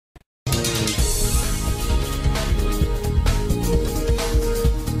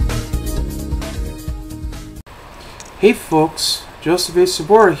Hey folks, Joseph A.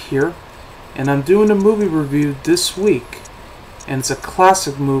 Sobora here, and I'm doing a movie review this week, and it's a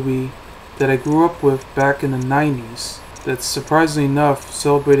classic movie that I grew up with back in the 90s that surprisingly enough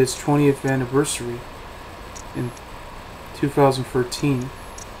celebrated its 20th anniversary in 2013.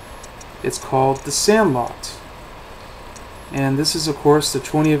 It's called The Sandlot, and this is of course the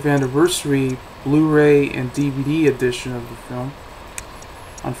 20th anniversary Blu-ray and DVD edition of the film.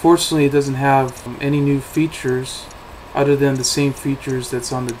 Unfortunately, it doesn't have any new features other than the same features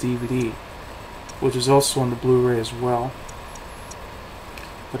that's on the DVD, which is also on the Blu-ray as well.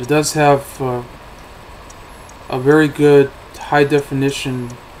 But it does have a very good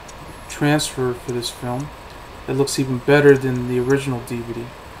high-definition transfer for this film. It looks even better than the original DVD.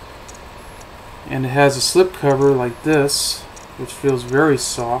 And it has a slipcover like this, which feels very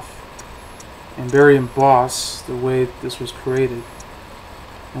soft and very embossed the way this was created.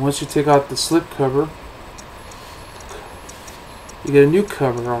 And once you take out the slipcover, you get a new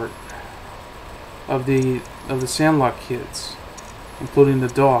cover art of the Sandlot kids, including the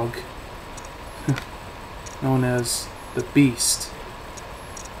dog, known as the Beast,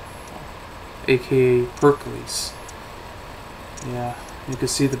 aka Hercules. Yeah, you can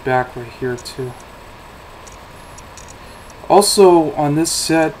see the back right here too. Also on this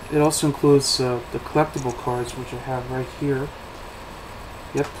set, it also includes the collectible cards, which I have right here.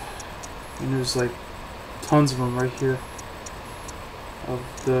 Yep, and there's like tons of them right here of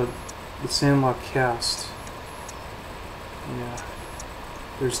the Sandlot cast. Yeah,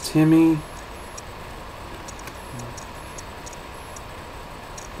 there's Timmy.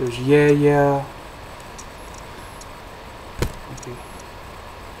 There's Yeah. Okay.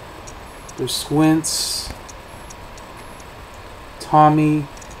 There's Squints, Tommy,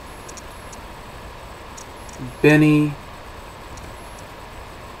 Benny,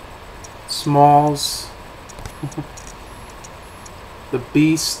 Smalls, the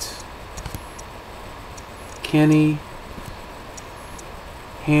Beast, Kenny,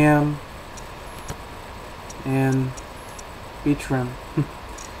 Ham, and Vitar.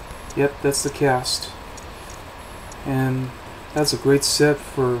 Yep, that's the cast. And that's a great set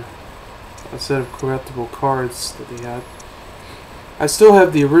for a set of collectible cards that they had. I still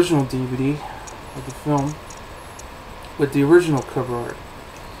have the original DVD of the film with the original cover art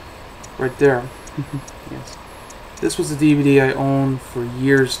right there. Yes. This was a DVD I owned for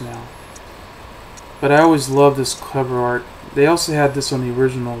years now, but I always loved this cover art. They also had this on the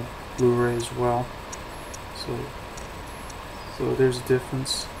original Blu-ray as well, so there's a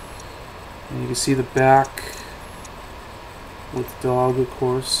difference. And you can see the back with the dog, of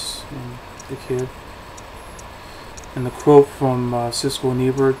course, and the kid. And the quote from Siskel and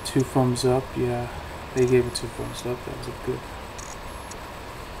Ebert, 2 thumbs up. Yeah, they gave it 2 thumbs up. That was good.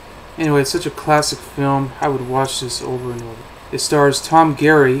 Anyway, it's such a classic film. I would watch this over and over. It stars Tom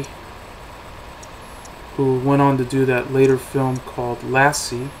Guiry, who went on to do that later film called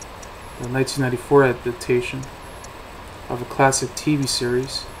Lassie, the 1994 adaptation of a classic TV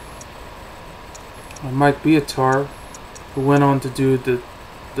series. Mike Vitar, who went on to do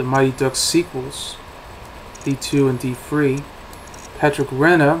the Mighty Ducks sequels, D2 and D3. Patrick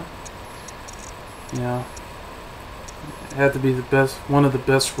Renna, you know, had to be the best, one of the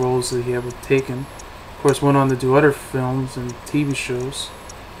best roles that he ever taken. Of course, went on to do other films and TV shows.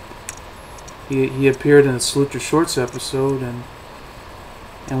 He appeared in a Salute Your Shorts episode and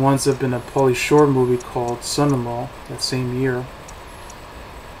winds up in a Pauly Shore movie called Son-in-Law that same year,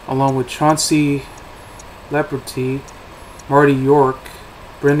 along with Chauncey, Leopardi, Marty York,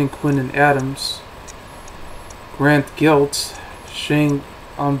 Brendan Quintin Adams, Grant Gelt, Shane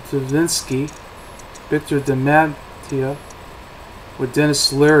Obedzinski, Victor DiMattia, with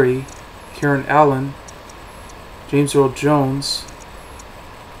Denis, Leary, Karen Allen, James Earl Jones,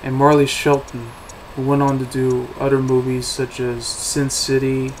 and Marley Shelton, who went on to do other movies such as Sin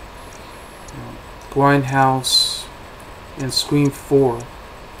City, Grindhouse, and Scream 4.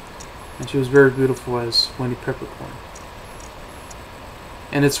 And she was very beautiful as Winnie Peppercorn.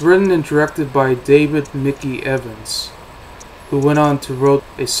 And it's written and directed by David Mickey Evans, who went on to write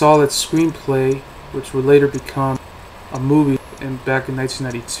a solid screenplay which would later become a movie back in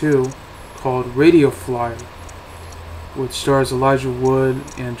 1992 called Radio Flyer, which stars Elijah Wood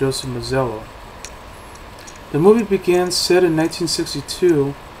and Joseph Mazzello. The movie began set in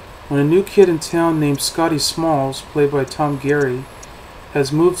 1962 when a new kid in town named Scotty Smalls, played by Tom Guiry,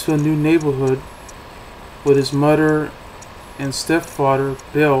 has moved to a new neighborhood with his mother and stepfather,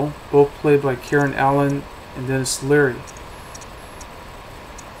 Bill, both played by Karen Allen and Denis Leary.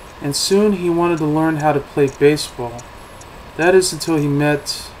 And soon he wanted to learn how to play baseball. That is until he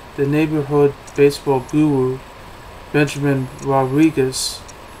met the neighborhood baseball guru Benjamin Rodriguez,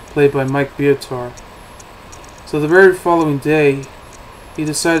 played by Mike Vitar. So the very following day, he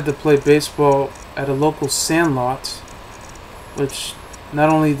decided to play baseball at a local Sandlot, which not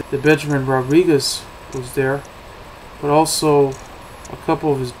only the Benjamin Rodriguez was there, but also a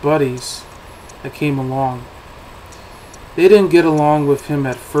couple of his buddies that came along. They didn't get along with him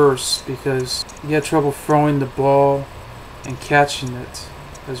at first because he had trouble throwing the ball and catching it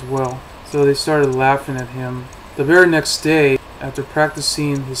as well. So they started laughing at him. The very next day, after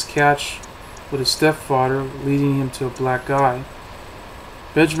practicing his catch with his stepfather, leading him to a black eye,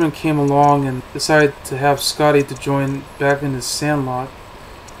 Benjamin came along and decided to have Scotty to join back in his Sandlot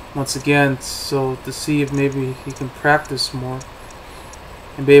once again, so to see if maybe he can practice more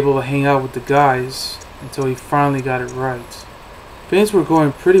and be able to hang out with the guys until he finally got it right. Things were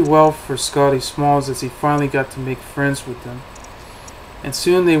going pretty well for Scotty Smalls as he finally got to make friends with them. And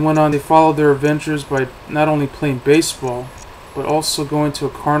soon they followed their adventures by not only playing baseball, but also going to a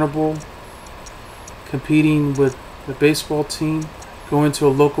carnival, competing with the baseball team, going to a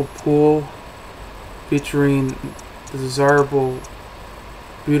local pool featuring the desirable,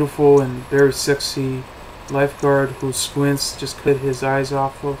 beautiful, and very sexy lifeguard who Squints just cut his eyes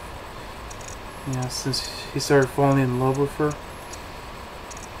off of. Yeah, since he started falling in love with her.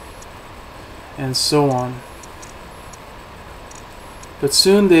 And so on. But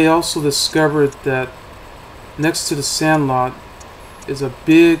soon they also discovered that next to the Sandlot is a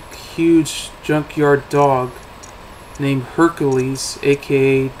big, huge junkyard dog named Hercules,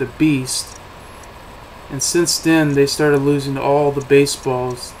 aka the Beast. And since then they started losing all the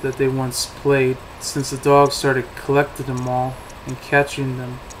baseballs that they once played, since the dog started collecting them all and catching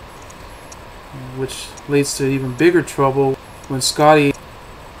them, which leads to even bigger trouble when Scotty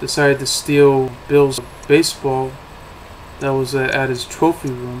decided to steal Bill's baseball that was at his trophy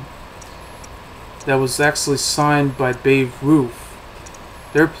room that was actually signed by Babe Ruth.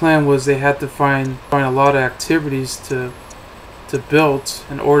 Their plan was they had to find a lot of activities to build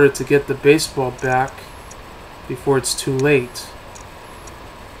in order to get the baseball back before it's too late,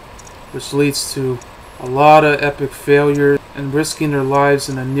 which leads to a lot of epic failure and risking their lives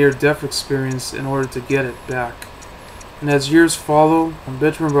in a near-death experience in order to get it back. And as years follow,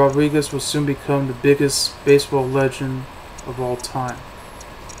 Benjamin Rodriguez will soon become the biggest baseball legend of all time.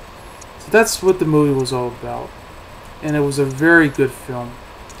 So that's what the movie was all about, and it was a very good film.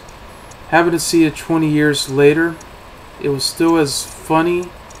 Having to see it 20 years later, it was still as funny,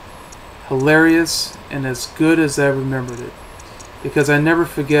 hilarious, and as good as I remembered it, because I never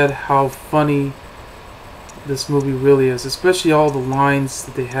forget how funny this movie really is, especially all the lines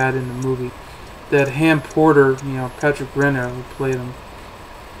that they had in the movie. That Ham Porter, Patrick Renna, who played him,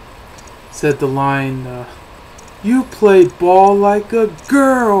 said the line, "You play ball like a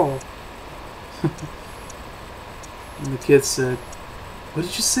girl." And the kid said, "What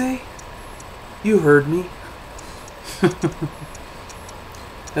did you say?" "You heard me."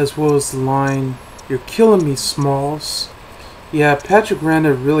 As well as the line, "You're killing me, Smalls." Yeah, Patrick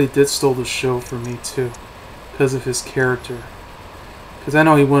Renna really did steal the show for me too, because of his character. Because I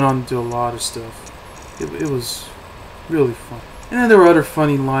know he went on to do a lot of stuff. It was really fun. And then there were other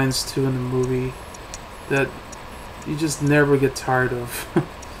funny lines too in the movie that you just never get tired of.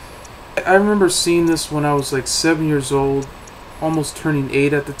 I remember seeing this when I was like 7 years old, almost turning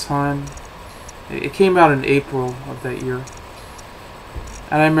 8 at the time. It came out in April of that year.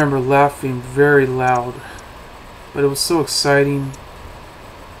 And I remember laughing very loud. But it was so exciting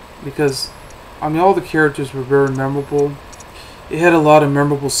because, all the characters were very memorable. It had a lot of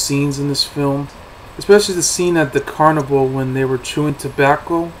memorable scenes in this film, especially the scene at the carnival when they were chewing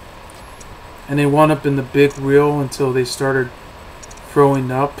tobacco and they wound up in the big reel until they started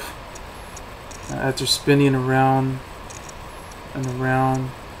throwing up after spinning around and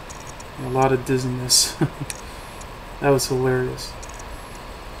around. A lot of dizziness. That was hilarious.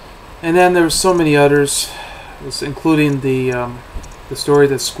 And then there were so many others, including the story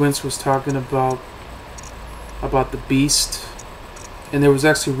that Squints was talking about the Beast. And there was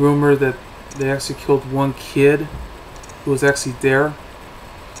actually rumor that they actually killed one kid who was actually there,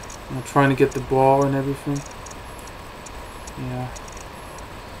 trying to get the ball and everything. Yeah.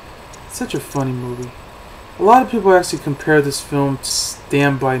 It's such a funny movie. A lot of people actually compare this film to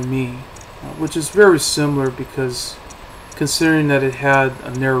Stand By Me, which is very similar because considering that it had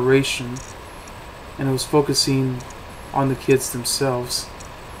a narration and it was focusing on the kids themselves.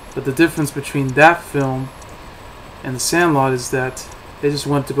 But the difference between that film and The Sandlot is that they just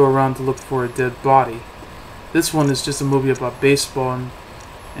went to go around to look for a dead body. This one is just a movie about baseball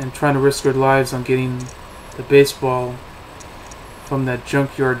and trying to risk their lives on getting the baseball from that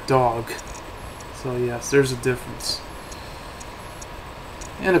junkyard dog. So yes, there's a difference.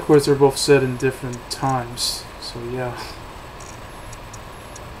 And of course they're both set in different times. So yeah.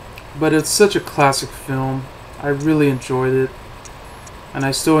 But it's such a classic film. I really enjoyed it. And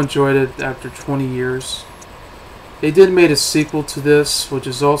I still enjoyed it after 20 years. They did make a sequel to this, which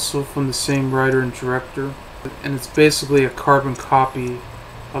is also from the same writer and director. And it's basically a carbon copy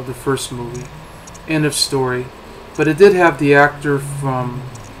of the first movie. End of story. But it did have the actor from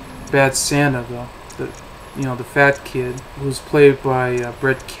Bad Santa, though. The fat kid, who was played by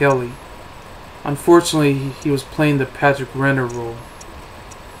Brett Kelly. Unfortunately, he was playing the Patrick Renner role.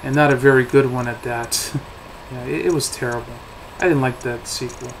 And not a very good one at that. Yeah, it was terrible. I didn't like that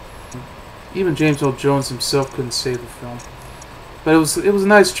sequel. Even James Earl Jones himself couldn't save the film. But it was a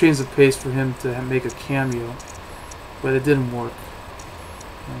nice change of pace for him to make a cameo. But it didn't work.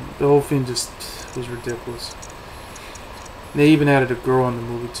 The whole thing just was ridiculous. They even added a girl in the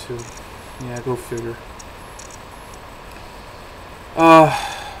movie too. Yeah, go figure.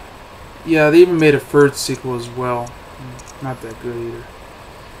 Yeah, they even made a third sequel as well. Not that good either.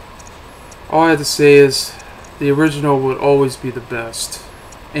 All I have to say is, the original would always be the best.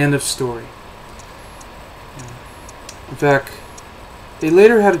 End of story. In fact, they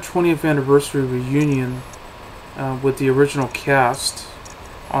later had a 20th anniversary reunion with the original cast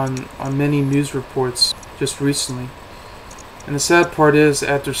on many news reports just recently. And the sad part is,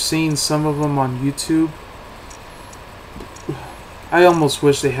 after seeing some of them on YouTube, I almost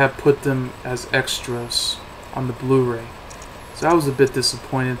wish they had put them as extras on the Blu-ray. So I was a bit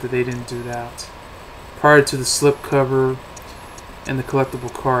disappointed that they didn't do that. Prior to the slipcover and the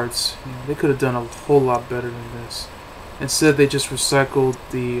collectible cards, they could have done a whole lot better than this. Instead, they just recycled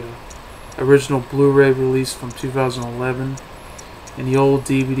the original Blu-ray release from 2011 and the old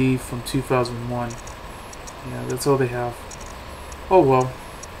DVD from 2001. Yeah, that's all they have. Oh well.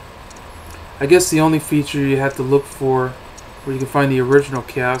 I guess the only feature you had to look for where you can find the original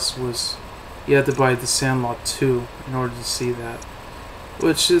cast was you had to buy the Sandlot 2 in order to see that.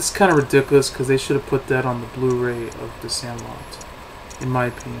 Which is kind of ridiculous because they should have put that on the Blu-ray of the Sandlot, in my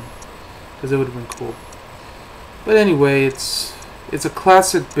opinion, because it would have been cool. But anyway, it's a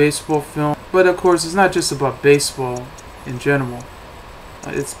classic baseball film, but of course it's not just about baseball in general.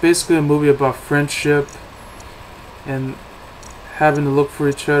 It's basically a movie about friendship and having to look for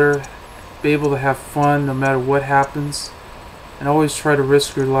each other, be able to have fun no matter what happens, and always try to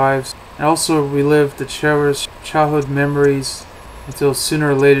risk your lives, and also relive the cherished childhood memories until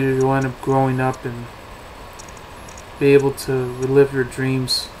sooner or later you'll end up growing up and be able to relive your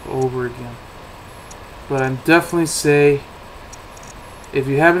dreams over again. But I'd definitely say, if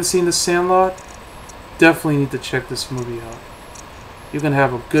you haven't seen The Sandlot, definitely need to check this movie out. You're going to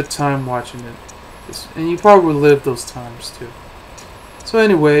have a good time watching it. And you probably relive those times too. So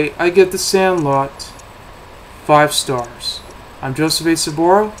anyway, I give The Sandlot 5 stars. I'm Joseph A.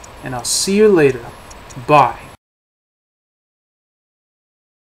 Sobora, and I'll see you later. Bye.